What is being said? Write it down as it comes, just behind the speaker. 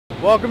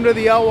Welcome to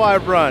the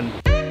Alewives run.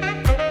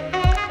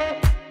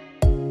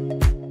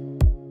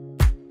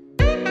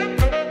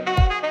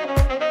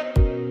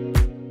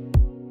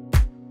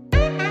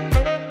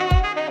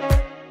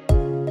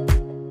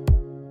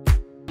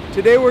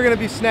 Today we're going to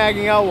be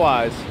snagging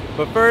alewives,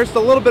 but first a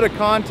little bit of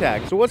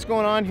context. So what's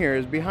going on here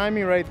is behind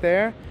me right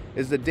there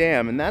is the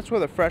dam, and that's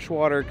where the fresh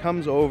water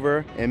comes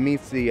over and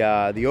meets the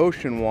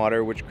ocean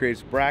water, which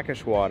creates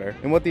brackish water.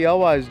 And what the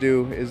alewives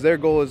do is their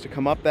goal is to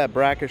come up that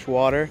brackish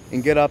water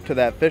and get up to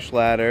that fish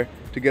ladder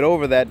to get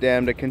over that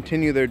dam to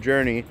continue their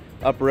journey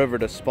upriver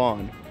to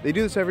spawn. They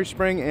do this every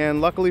spring, and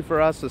luckily for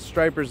us, the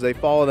stripers, they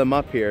follow them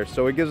up here,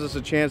 so it gives us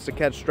a chance to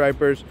catch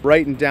stripers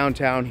right in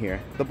downtown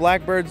here. The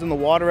blackbirds in the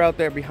water out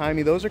there behind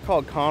me, those are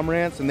called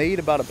cormorants, and they eat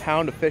about a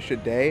pound of fish a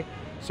day.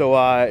 So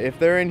if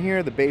they're in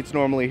here, the bait's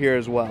normally here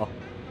as well.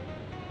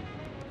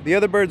 The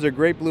other birds are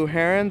great blue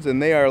herons,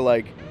 and they are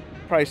like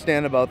probably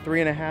stand about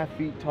 3.5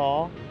 feet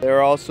tall.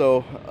 They're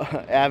also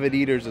avid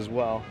eaters as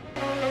well.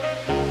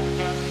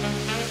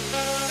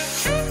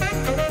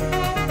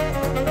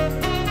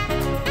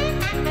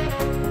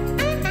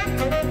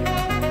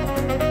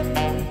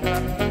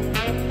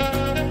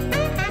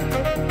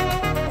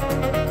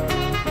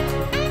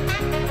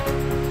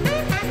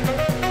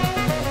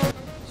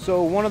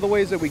 So one of the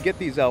ways that we get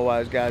these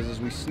alewives, guys, is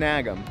we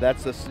snag them.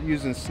 That's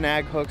using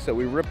snag hooks that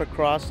we rip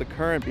across the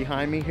current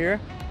behind me here.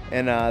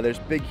 And there's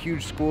big,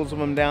 huge schools of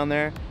them down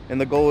there.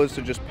 And the goal is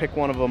to just pick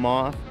one of them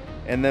off.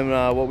 And then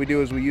what we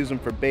do is we use them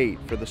for bait,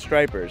 for the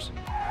stripers.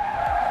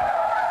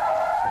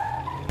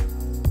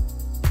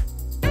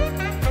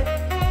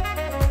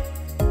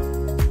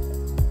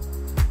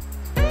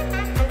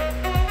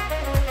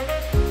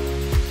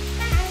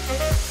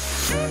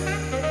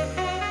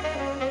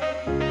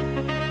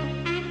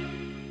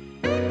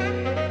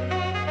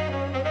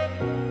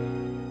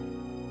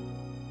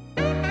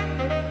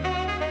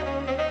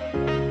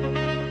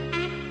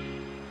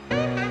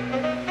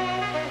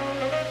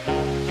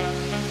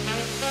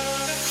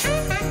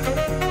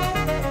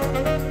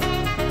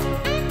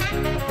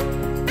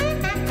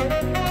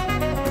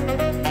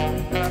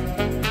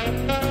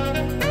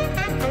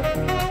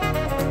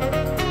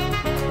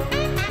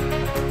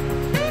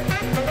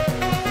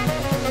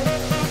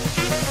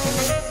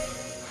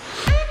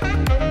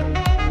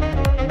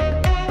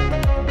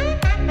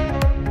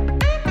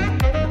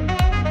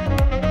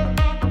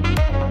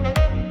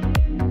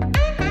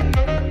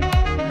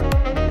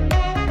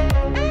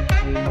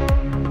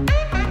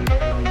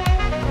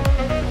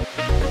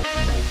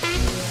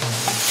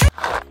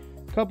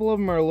 A couple of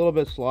them are a little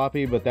bit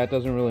sloppy, but that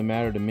doesn't really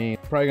matter to me.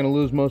 Probably gonna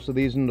lose most of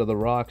these into the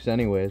rocks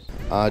anyways.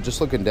 Just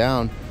looking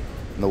down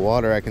in the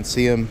water, I can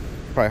see them.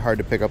 Probably hard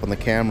to pick up on the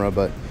camera,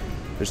 but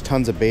there's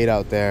tons of bait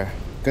out there.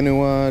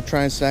 Gonna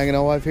try and snag an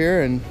alewife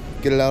here and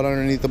get it out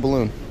underneath the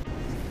balloon.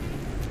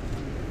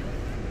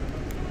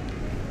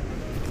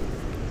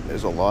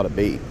 There's a lot of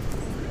bait.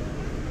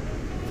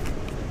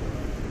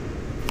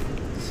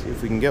 Let's see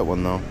if we can get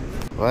one though.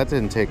 Well, that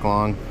didn't take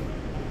long.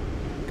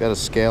 Got a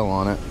scale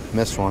on it.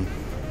 Missed one.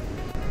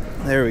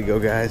 There we go,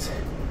 guys.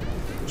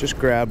 Just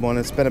grabbed one.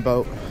 It's been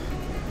about,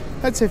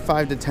 I'd say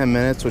 5 to 10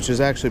 minutes, which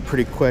is actually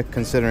pretty quick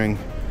considering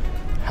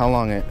how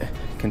long it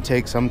can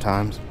take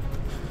sometimes.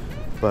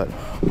 But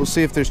we'll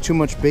see if there's too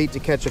much bait to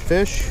catch a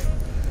fish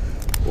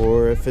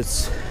or if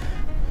it's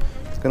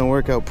gonna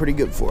work out pretty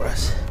good for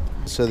us.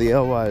 So the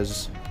alewives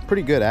is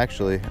pretty good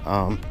actually.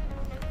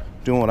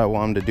 Doing what I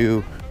want them to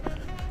do,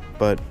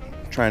 but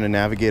trying to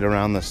navigate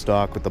around the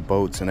dock with the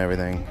boats and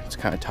everything, it's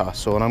kind of tough.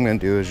 So what I'm gonna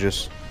do is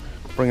just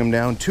bring them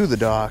down to the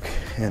dock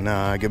and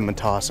give them a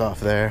toss off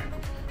there.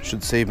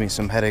 Should save me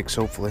some headaches,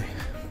 hopefully.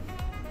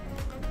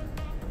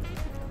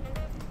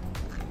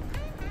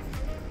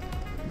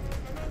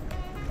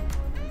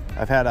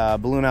 I've had a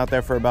balloon out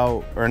there for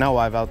about, or an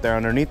alewive out there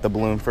underneath the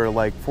balloon for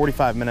like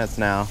 45 minutes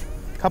now.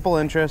 Couple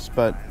interests,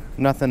 but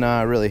nothing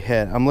really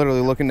hit. I'm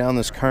literally looking down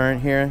this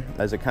current here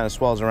as it kind of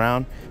swells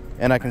around,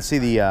 and I can see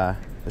the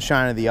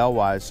shine of the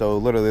alewives. So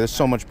literally there's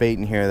so much bait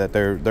in here that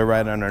they're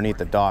right underneath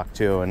the dock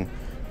too, and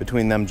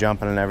between them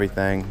jumping and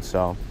everything.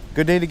 So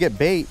good day to get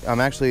bait. I'm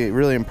actually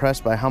really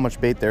impressed by how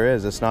much bait there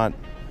is. It's not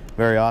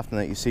very often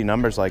that you see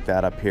numbers like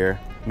that up here.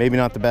 Maybe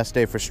not the best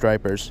day for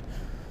stripers.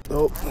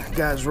 Oh,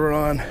 guys, we're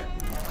on.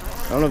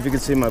 I don't know if you can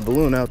see my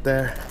balloon out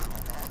there.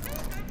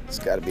 It's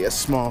got to be a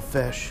small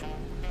fish.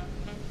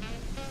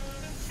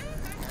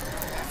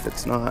 If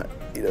it's not,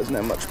 he doesn't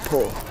have much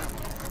pull.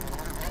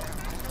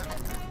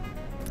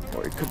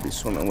 Or he could be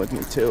swimming with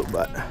me too,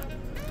 but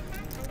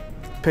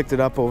picked it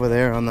up over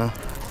there on the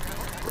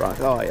rock.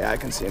 Oh yeah, I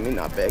can see him. He's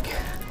not big.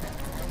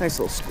 Nice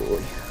little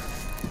schoolie.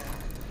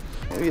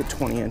 Maybe a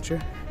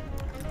 20-incher.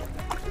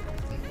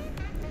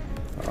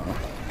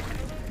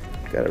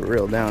 Got it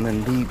reeled down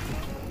in deep.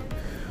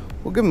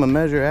 We'll give him a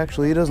measure.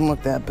 Actually, he doesn't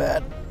look that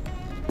bad.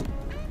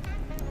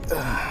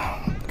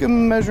 Give him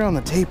a measure on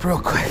the tape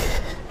real quick,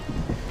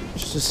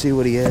 just to see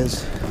what he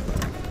is.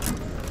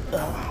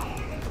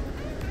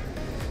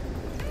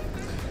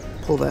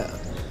 Pull that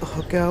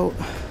hook out.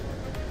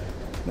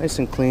 Nice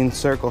and clean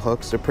circle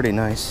hooks. They're pretty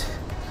nice.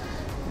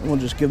 And we'll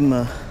just give him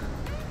a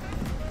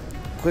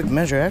quick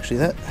measure. Actually,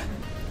 that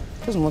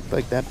doesn't look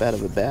like that bad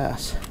of a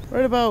bass.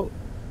 Right about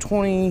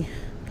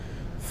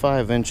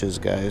 25 inches,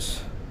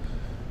 guys.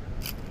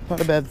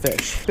 Not a bad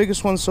fish.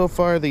 Biggest one so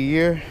far of the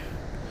year.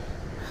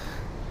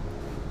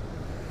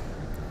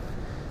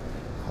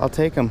 I'll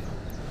take him.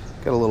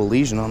 Got a little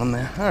lesion on him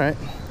there. All right.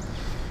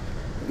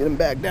 Get him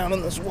back down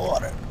in this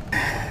water.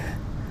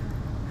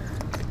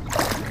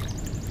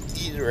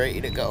 He's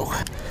ready to go.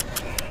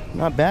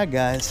 Not bad,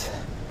 guys.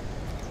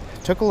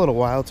 Took a little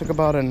while. Took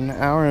about an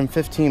hour and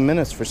 15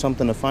 minutes for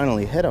something to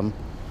finally hit him.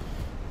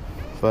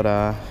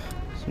 But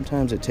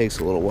sometimes it takes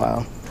a little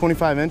while.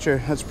 25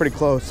 incher, that's pretty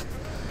close.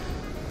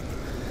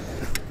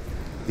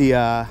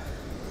 The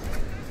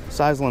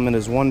size limit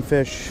is one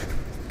fish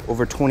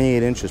over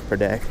 28 inches per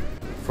day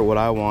for what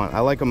I want. I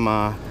like them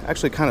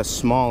actually kind of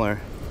smaller.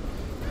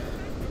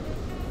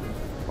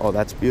 Oh,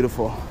 that's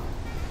beautiful.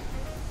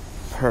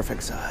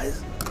 Perfect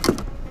size.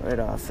 Right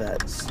off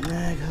that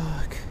snag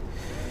hook.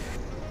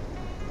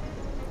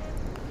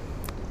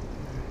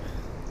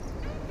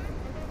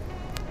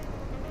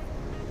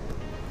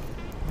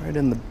 Right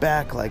in the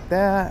back like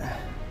that.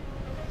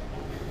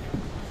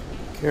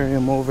 Carry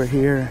him over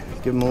here,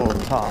 give him a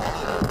little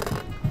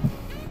toss.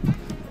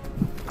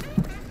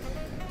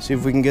 See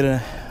if we can get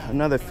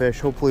another fish,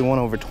 hopefully one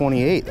over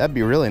 28. That'd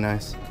be really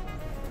nice.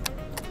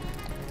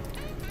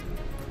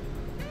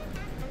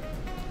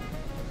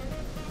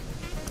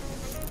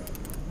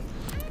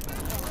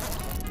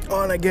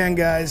 On again,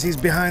 guys. He's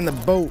behind the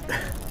boat.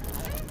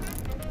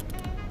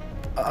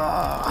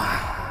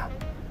 I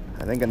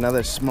think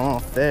another small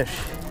fish.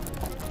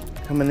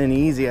 Coming in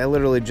easy. I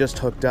literally just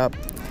hooked up.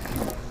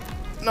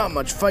 Not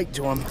much fight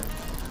to him.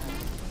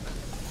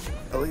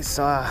 At least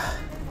not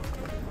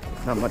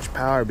much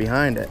power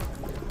behind it.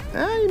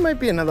 He might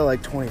be another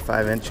like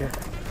 25 incher.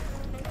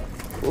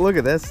 Look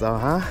at this though,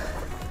 huh?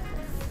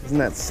 Isn't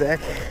that sick?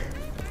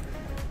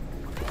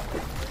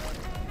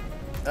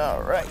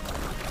 All right.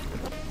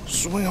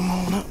 Swing them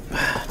on up.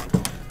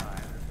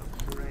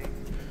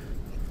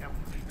 No.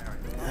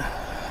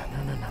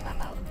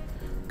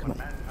 Come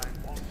on.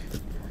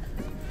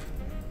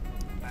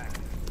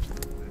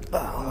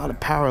 A lot of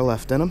power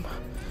left in him.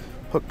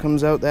 Hook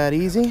comes out that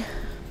easy.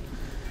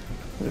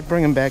 Just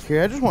bring him back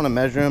here. I just want to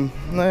measure him.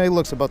 He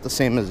looks about the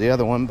same as the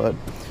other one, but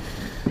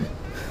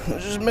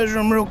let's just measure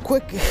him real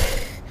quick.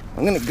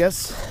 I'm gonna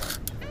guess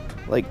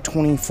like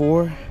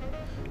 24.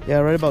 Yeah,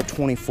 right about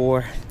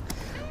 24.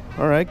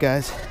 All right,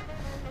 guys.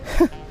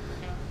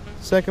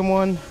 Second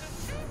one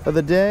of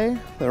the day.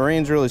 The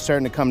rain's really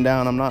starting to come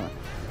down. I'm not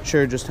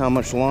sure just how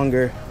much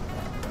longer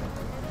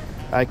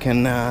I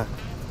can. A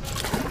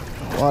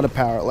lot of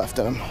power left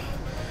in him.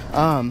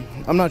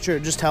 I'm not sure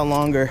just how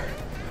longer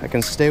I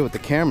can stay with the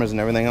cameras and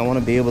everything. I want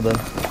to be able to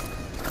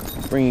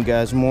bring you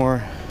guys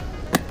more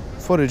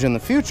footage in the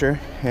future,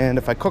 and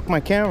if I cook my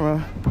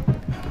camera,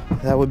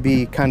 that would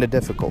be kind of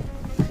difficult.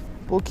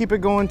 We'll keep it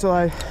going till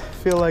I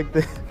feel like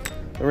the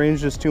rain's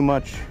just too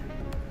much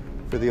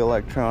for the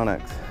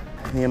electronics.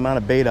 The amount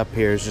of bait up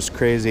here is just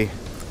crazy.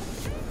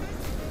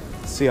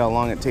 Let's see how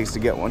long it takes to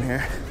get one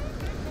here.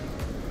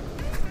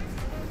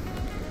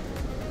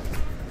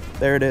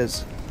 There it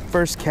is,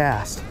 first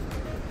cast.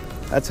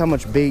 That's how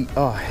much bait,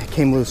 oh, it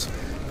came loose.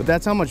 But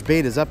that's how much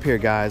bait is up here,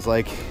 guys.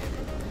 Like,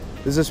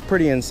 this is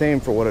pretty insane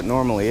for what it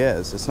normally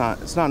is. It's not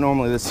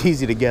normally this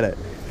easy to get it.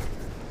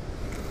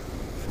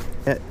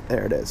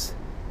 There it is.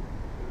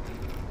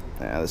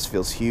 Yeah, this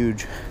feels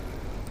huge.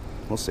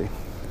 We'll see.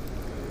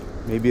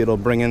 Maybe it'll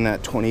bring in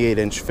that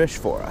 28-inch fish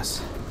for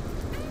us.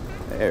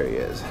 There he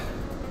is.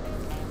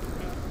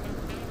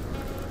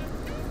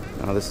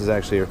 Oh, this is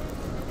actually,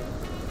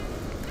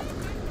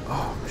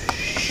 oh,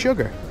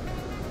 sugar.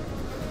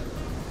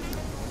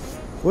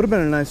 Would have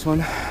been a nice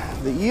one.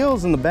 The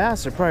eels and the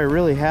bass are probably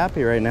really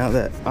happy right now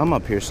that I'm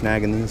up here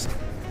snagging these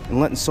and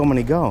letting so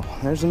many go.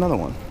 There's another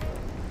one.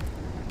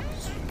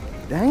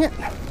 Dang it.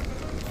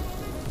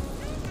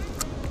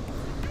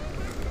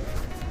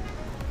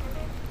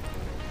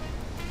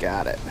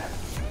 Got it.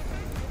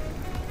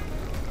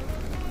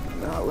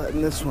 Not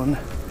letting this one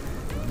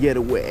get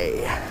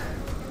away.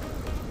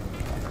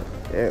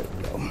 There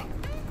we go.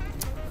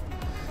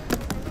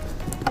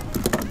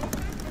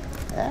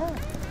 Ah.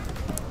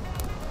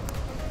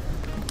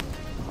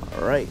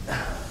 All right.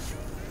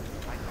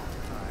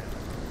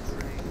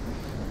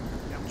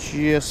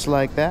 Just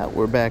like that,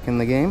 we're back in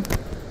the game.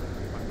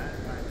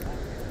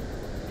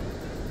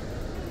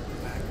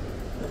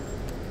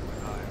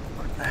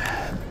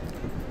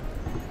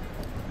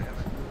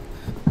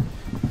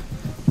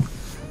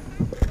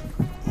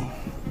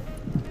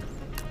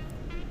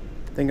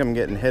 I think I'm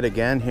getting hit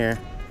again here.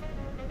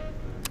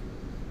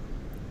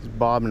 He's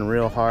bobbing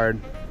real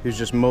hard. He was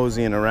just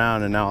moseying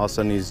around and now all of a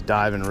sudden he's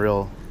diving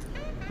real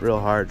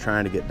hard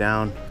trying to get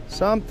down.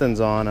 Something's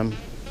on him.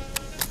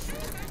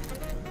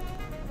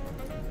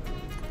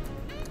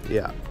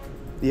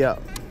 Yeah,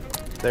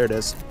 there it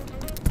is.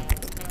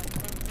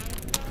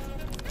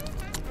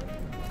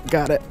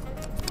 Got it.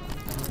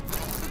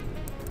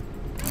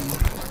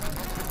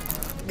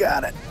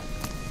 Got it.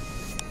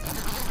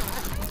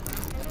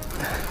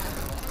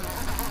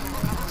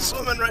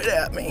 Swimming right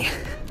at me.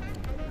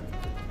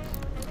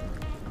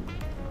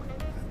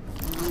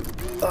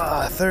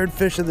 Ah, third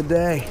fish of the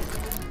day.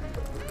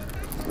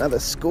 Another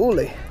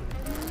schoolie.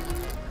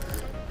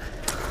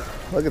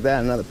 Look at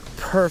that, another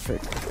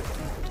perfect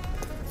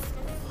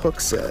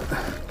hook set.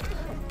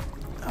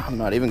 I'm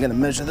not even gonna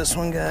measure this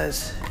one,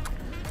 guys.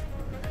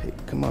 Hey,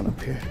 come on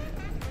up here.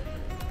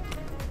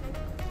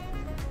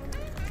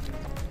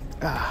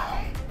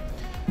 Ah,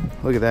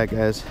 look at that,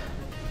 guys.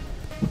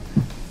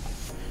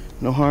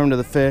 No harm to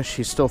the fish.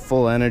 He's still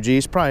full of energy.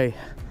 He's probably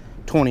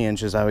 20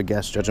 inches, I would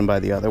guess, judging by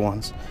the other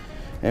ones.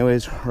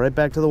 Anyways, right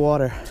back to the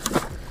water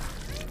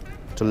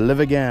to live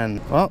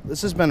again. Well,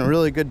 this has been a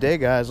really good day,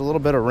 guys. A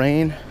little bit of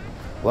rain.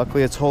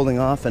 Luckily, it's holding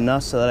off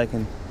enough so that I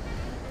can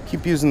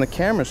keep using the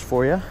cameras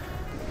for you.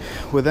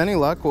 With any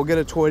luck, we'll get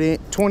a 28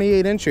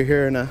 incher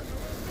here in a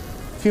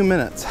few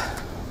minutes.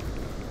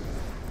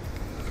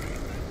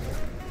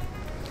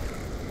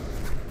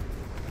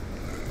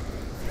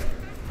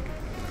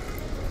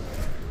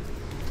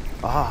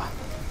 Ah,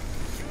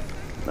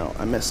 no,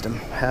 I missed him.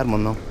 Had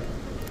one though.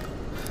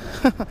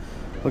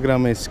 Look at how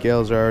many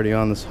scales are already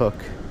on this hook.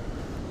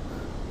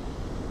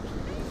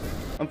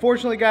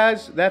 Unfortunately,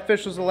 guys, that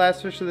fish was the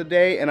last fish of the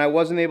day, and I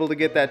wasn't able to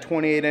get that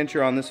 28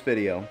 incher on this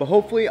video. But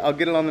hopefully, I'll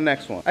get it on the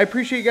next one. I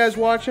appreciate you guys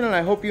watching, and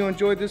I hope you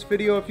enjoyed this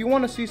video. If you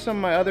want to see some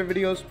of my other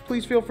videos,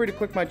 please feel free to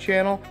click my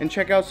channel and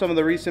check out some of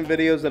the recent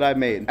videos that I've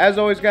made. As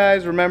always,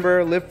 guys,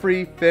 remember, live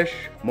free, fish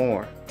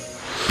more.